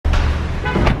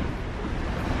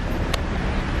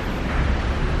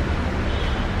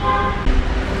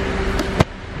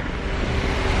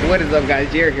What is up, guys?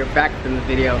 Jared here, back in the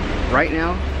video. Right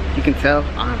now, you can tell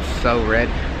I'm so red.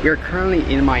 We are currently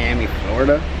in Miami,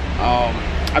 Florida.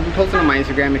 I've been posting on my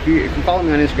Instagram. If you follow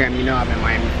me on Instagram, you know I'm in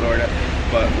Miami, Florida.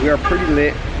 But we are pretty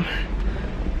lit.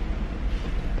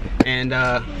 And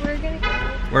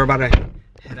we're about to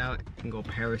head out and go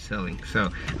parasailing. So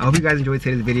I hope you guys enjoyed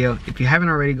today's video. If you haven't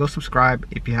already, go subscribe.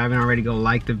 If you haven't already, go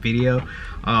like the video.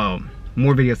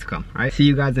 More videos to come. All right, see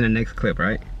you guys in the next clip.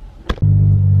 Right,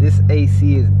 this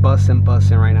AC is busting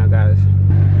right now, guys.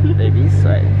 Baby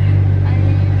sweating.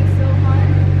 So hot.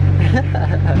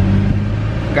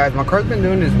 Guys, my car's been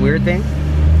doing this weird thing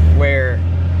where,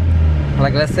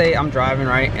 like, let's say I'm driving,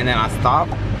 right, and then I stop,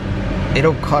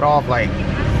 it'll cut off. Like,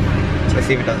 let's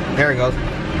see if it does. There it goes.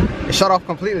 It shut off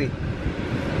completely.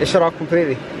 It shut off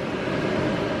completely.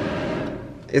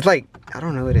 It's like, I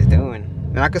don't know what it's doing.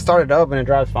 And I could start it up and it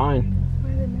drives fine.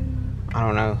 I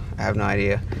don't know. I have no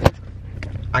idea.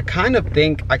 I kind of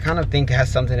think it has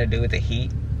something to do with the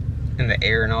heat and the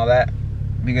air and all that.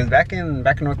 Because back in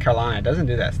North Carolina, it doesn't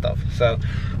do that stuff. So,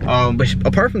 but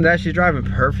apart from that, she's driving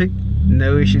perfect.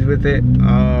 No issues with it.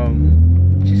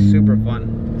 She's super fun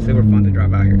to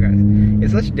drive out here, guys.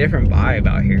 It's such a different vibe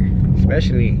out here,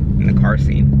 especially in the car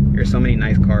scene. There's so many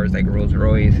nice cars like Rolls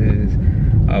Royces,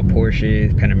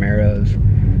 Porsches, Panameras,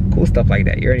 cool stuff like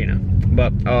that. You already know.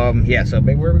 But yeah. So,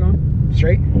 babe, where are we going?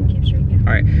 Straight? Keep straight. Yeah. All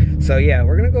right. So yeah,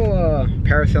 we're gonna go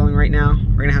parasailing right now.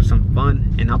 We're gonna have some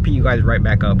fun, and I'll pick you guys right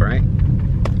back up. All right.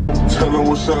 Tell me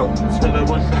what's up. Tell me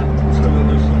what's up. Tell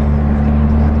me what's up.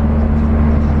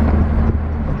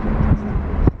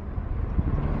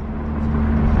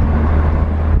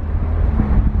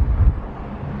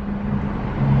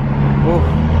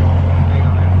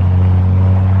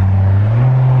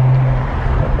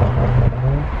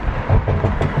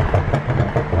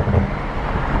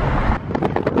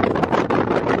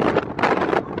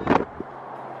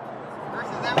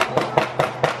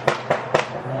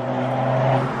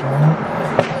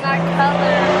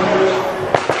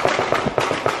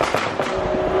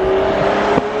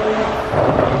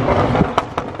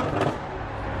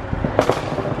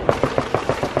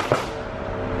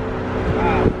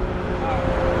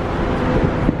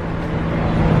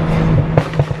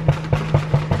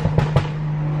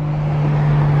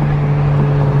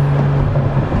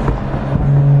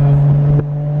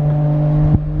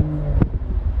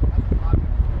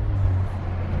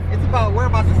 We're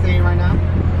about to stay right now.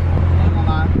 I'm gonna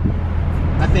lie.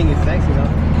 That thing is sexy though.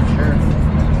 Sure.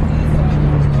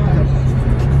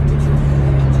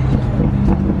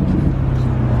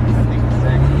 That thing is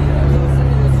sexy.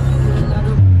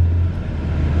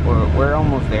 We're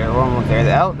almost there. We're almost there.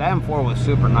 The M4 was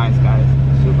super nice, guys.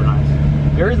 Super nice.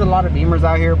 There is a lot of Beamers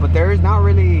out here, but there's not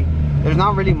really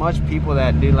much people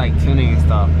that do like tuning and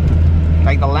stuff.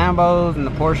 Like the Lambos and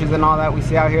the Porsches and all that we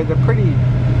see out here, they're pretty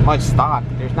much stock.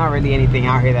 There's not really anything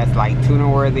out here that's like tuner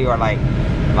worthy or like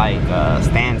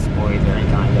stance boys or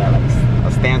anything like that, like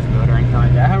a stance build or anything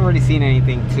like that. I haven't really seen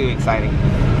anything too exciting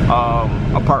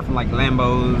apart from like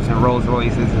Lambos and Rolls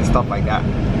Royces and stuff like that.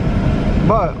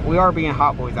 But we are being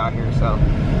hot boys out here, so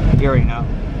you already know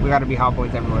we got to be hot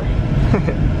boys everywhere.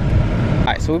 All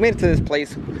right, so we made it to this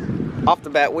place. Off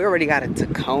the bat, we already got a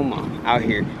Tacoma out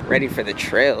here, ready for the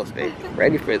trails, baby.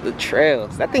 Ready for the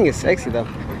trails. That thing is sexy though.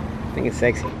 I think it's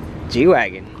sexy.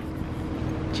 G-Wagon.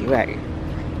 G-Wagon.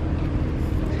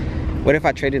 What if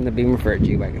I traded in the Beamer for a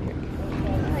G-Wagon?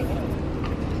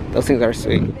 Those things are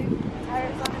sweet.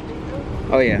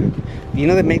 Oh yeah. You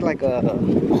know they make like a...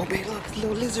 Oh babe, look, it's a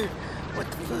little lizard. What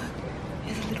the fuck?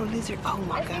 It's a little lizard. Oh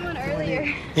my god. One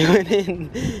earlier.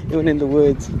 It went in the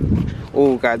woods.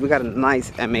 Oh guys, we got a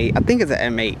nice M8. I think it's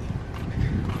an M8.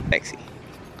 Sexy.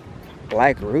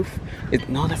 Black roof?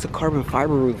 No, that's a carbon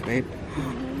fiber roof, babe.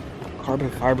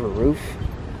 Carbon fiber roof.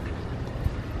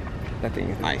 That thing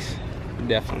is nice,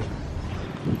 definitely.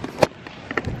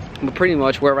 But pretty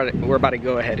much we're about to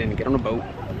go ahead and get on a boat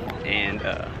and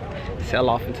sail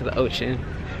off into the ocean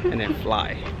and then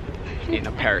fly in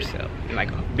a parasail, in like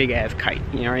a big ass kite.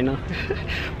 You already know.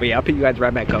 But yeah, I'll pick you guys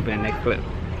right back up in the next clip.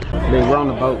 Dude, we're on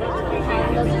the boat.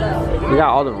 We got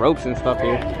all the ropes and stuff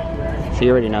here, so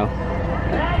you already know.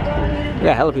 We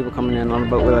got hella people coming in on the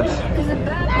boat with us.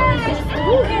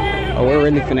 Oh, we're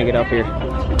really finna get up here.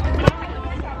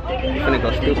 We're finna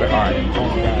go stupid hard. Oh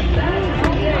my god.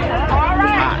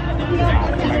 It's hot.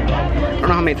 I don't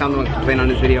know how many times I'm gonna complain on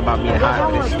this video about being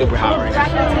hot, but it's super hot right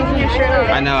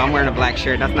now. I know, I'm wearing a black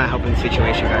shirt. That's not helping the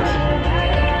situation, guys.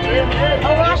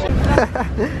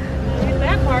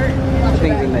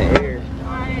 Things in the air.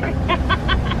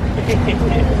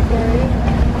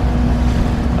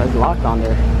 It's locked on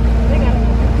there.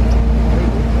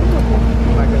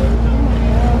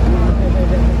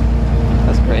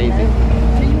 crazy. So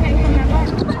you hang from that bar.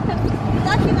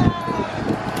 Lucky that.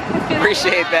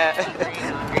 Appreciate that.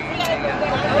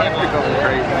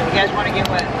 You guys want to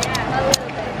get what?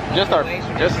 Just our feet.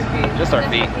 Just your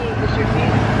feet.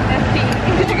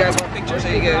 Did you guys want pictures?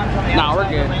 Are you good? Nah, we're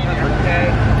good.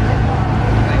 Okay.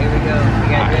 Alright, here we go.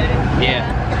 You guys ready?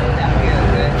 Yeah.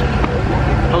 Okay.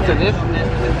 Oh, to this? There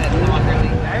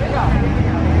we go.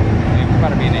 Hey, we're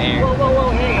about to be in the air. Whoa,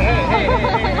 whoa, whoa. Hey.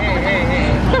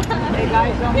 Hey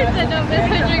guys, don't He said no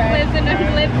messenger clips and no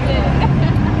clips in.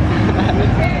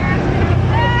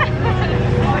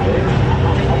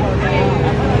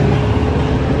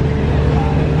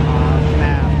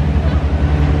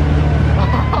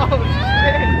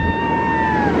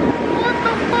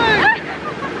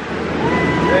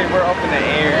 Hey, we're up in the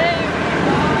air.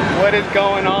 What is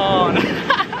going on?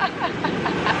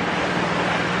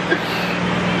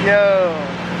 Yo.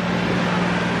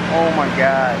 Oh my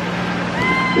god.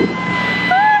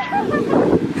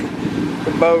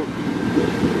 The boat.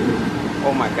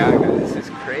 Oh my god, guys, this is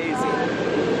crazy.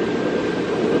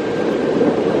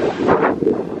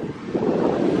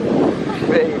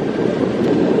 Babe.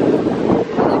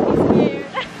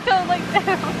 Don't look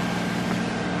down.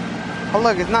 Oh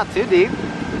look, it's not too deep.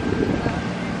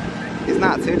 It's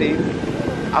not too deep.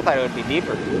 I thought it would be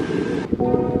deeper.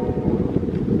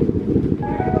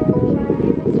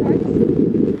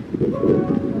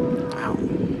 Ow.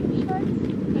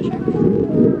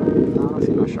 No, I don't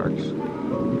see no sharks.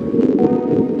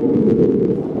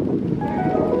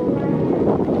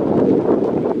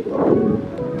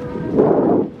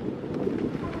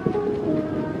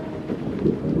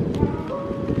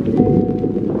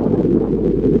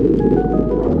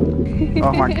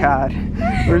 Oh my god.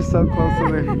 We're so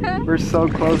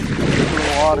close to the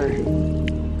water.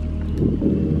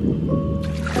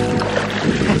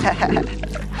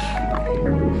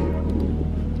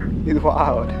 He's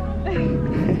wild. He's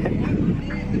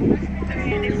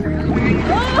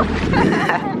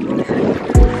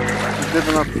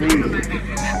dipping up feet.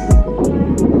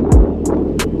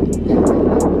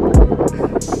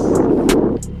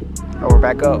 Oh, we're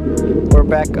back up. We're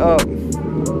back up.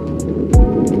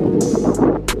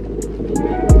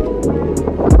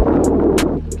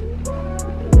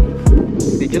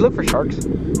 Did you look for sharks? I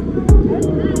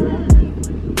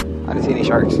didn't see any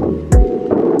sharks. I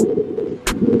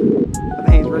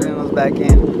think he's wriggling on his back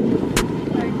end.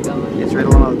 It's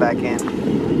wriggling on his back end.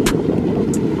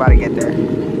 About to get there.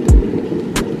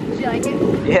 Did you like it?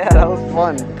 Yeah, that was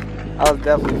fun. That was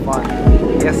definitely fun.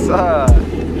 Yes, sir.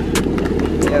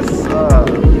 Yes, sir.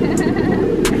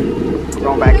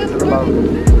 Going back into the boat.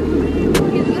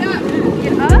 Get up.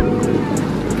 Get up?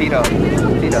 Feet up.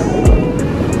 Feet up.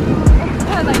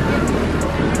 I like it.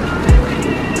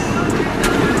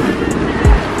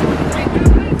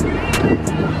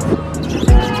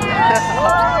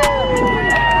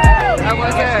 How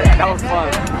was that? That was fun.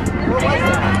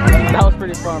 That was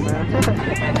pretty fun, man.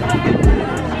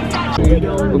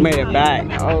 We made it back.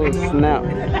 Oh, snap.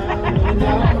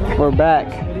 We're back.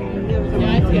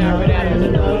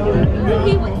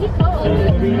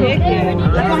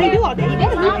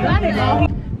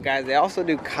 Guys, they also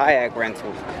do kayak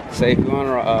rentals. So if you want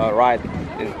to ride,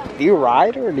 do you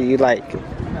ride or do you like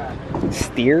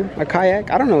steer a kayak?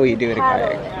 I don't know what you do with a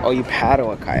kayak. Oh, you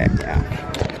paddle a kayak, yeah.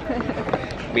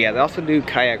 But yeah, they also do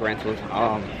kayak rentals.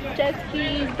 Jet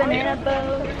skis, banana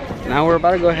boat. Now we're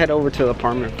about to go head over to the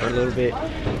apartment for a little bit,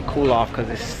 cool off because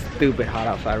it's stupid hot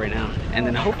outside right now, and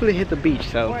then hopefully hit the beach.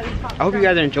 So I hope you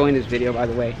guys are enjoying this video, by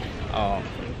the way.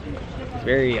 It's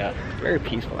very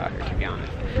peaceful out here, to be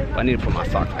honest. But I need to put my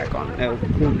socks back on. No,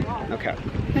 okay.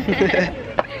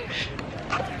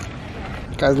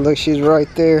 Guys, look, she's right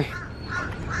there.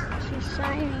 She's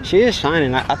shining. She is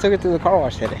shining. I took it to the car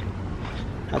wash today.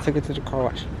 I took it to the car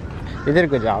wash. They did a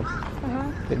good job.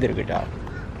 They did a good job.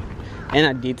 And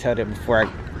I detailed it before I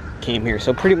came here.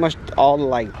 So pretty much all the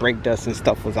like brake dust and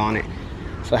stuff was on it.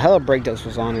 So hella brake dust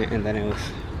was on it, and then it was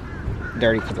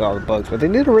dirty because of all the bugs. But they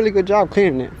did a really good job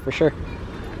cleaning it, for sure.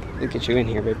 Let's get you in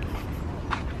here, babe.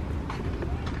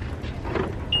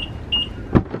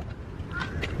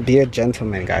 Be a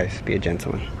gentleman, guys. Be a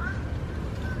gentleman.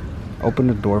 Open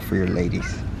the door for your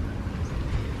ladies.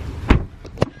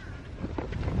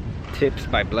 Tips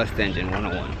by Blessed Engine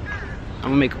 101. I'm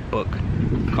gonna make a book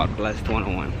called Blessed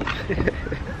 101.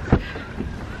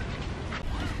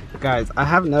 Guys, I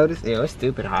have noticed, yeah, it's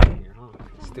stupid hot in here, huh?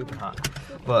 It's stupid hot.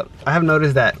 But I have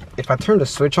noticed that if I turn the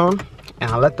switch on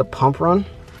and I let the pump run,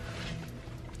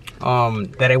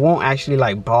 that it won't actually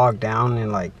like bog down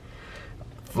and like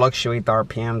fluctuate the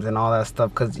RPMs and all that stuff,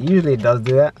 because usually it does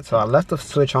do that. So I left the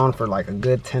switch on for like a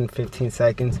good 10-15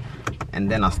 seconds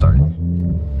and then I started.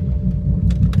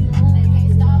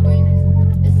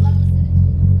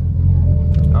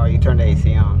 turned the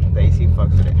AC on. The AC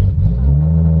fucks with it.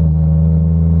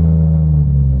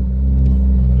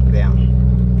 Damn.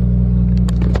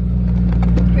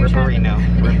 Ripperino.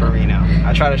 Ripperino.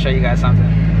 I try to show you guys something.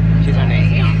 She turned the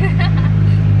AC on.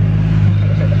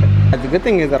 The good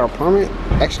thing is that our apartment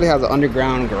actually has an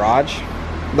underground garage.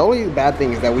 The only bad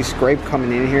thing is that we scrape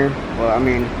coming in here. Well, I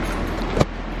mean,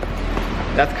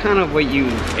 that's kind of what you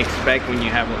expect when you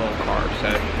have a little car, so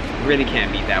you really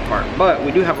can't beat that part. But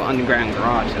we do have an underground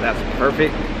garage, so that's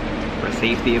perfect for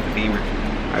safety of the Beamer.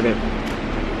 I did.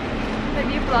 If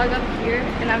you vlog up here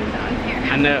and I'm down here.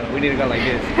 I know, we need to go like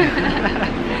this.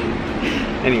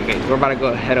 Anyways, we're about to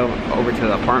go head over to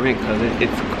the apartment because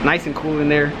it's nice and cool in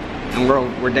there, and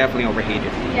we're definitely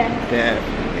overheated. Yeah.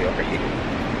 Definitely overheated.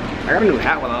 I got a new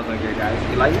hat while I was out here, guys.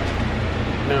 You like it?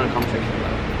 Let me know in the comment section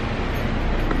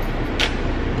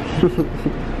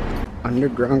below.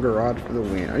 Underground garage for the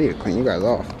win. I need to clean you guys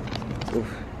off.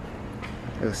 Oof.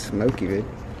 It was smoky, dude.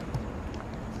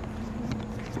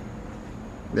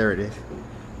 There it is.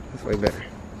 That's way better.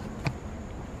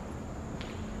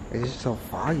 It's just so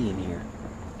foggy in here.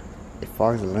 It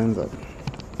fogs the lens up.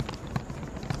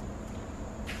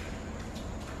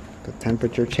 The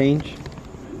temperature change.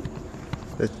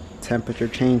 The temperature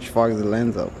change fogs the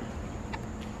lens up.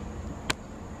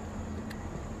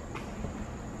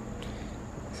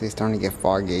 See, it's starting to get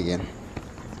foggy again.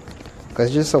 Because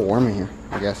it's just so warm in here,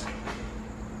 I guess.